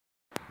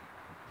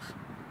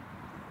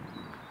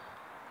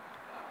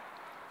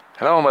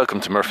Hello and welcome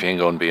to Murphy &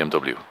 Gunn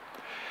BMW.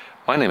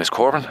 My name is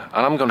Corban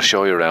and I'm going to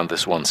show you around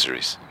this 1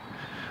 Series.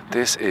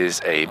 This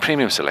is a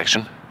premium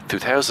selection,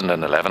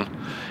 2011.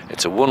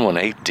 It's a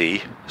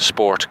 118D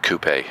Sport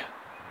Coupe.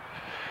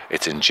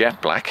 It's in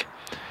jet black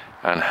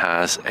and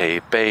has a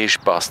beige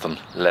Boston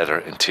leather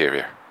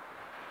interior.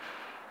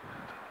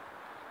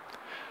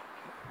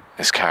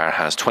 This car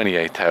has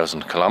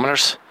 28,000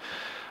 kilometers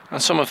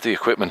and some of the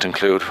equipment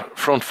include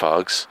front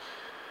fogs,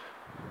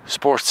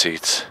 sport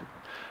seats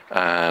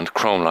and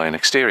chrome line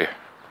exterior.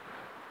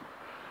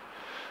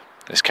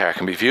 This car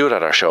can be viewed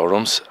at our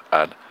showrooms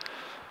at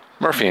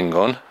Murphy &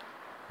 Gunn,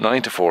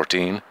 9 to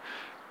 14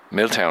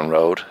 Milltown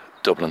Road,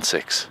 Dublin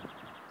 6.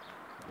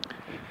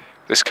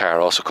 This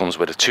car also comes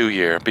with a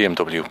 2-year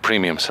BMW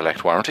Premium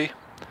Select warranty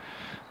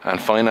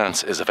and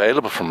finance is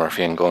available from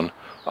Murphy & Gunn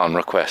on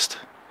request.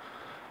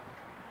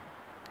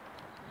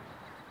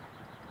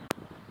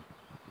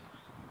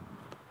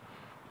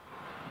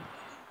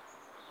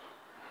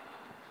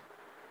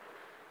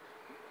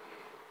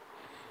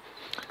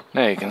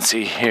 Now you can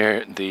see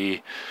here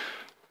the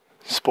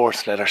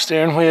sports leather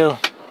steering wheel,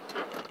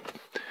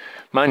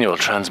 manual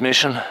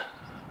transmission,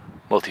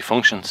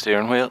 multifunction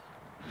steering wheel.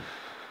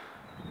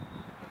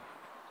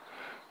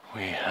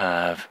 We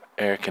have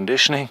air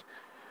conditioning,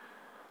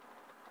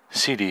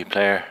 CD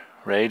player,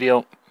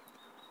 radio,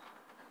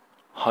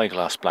 high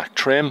gloss black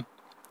trim,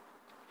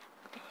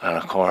 and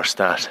of course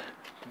that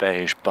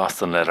beige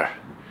Boston leather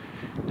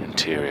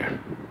interior.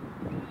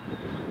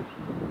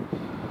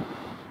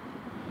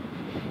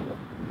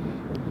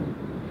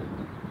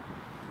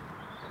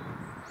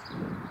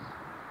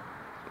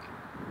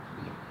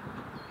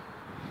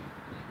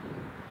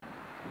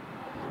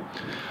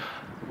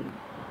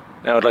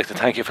 Now I'd like to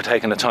thank you for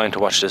taking the time to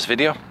watch this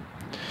video,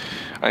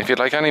 and if you'd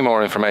like any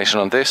more information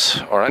on this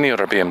or any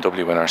other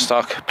BMW in our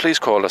stock, please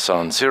call us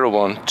on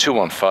 01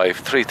 215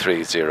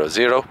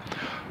 3300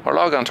 or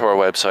log on to our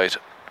website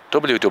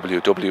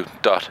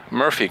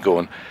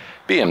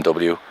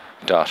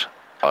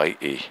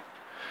www.murphygunnbmw.ie.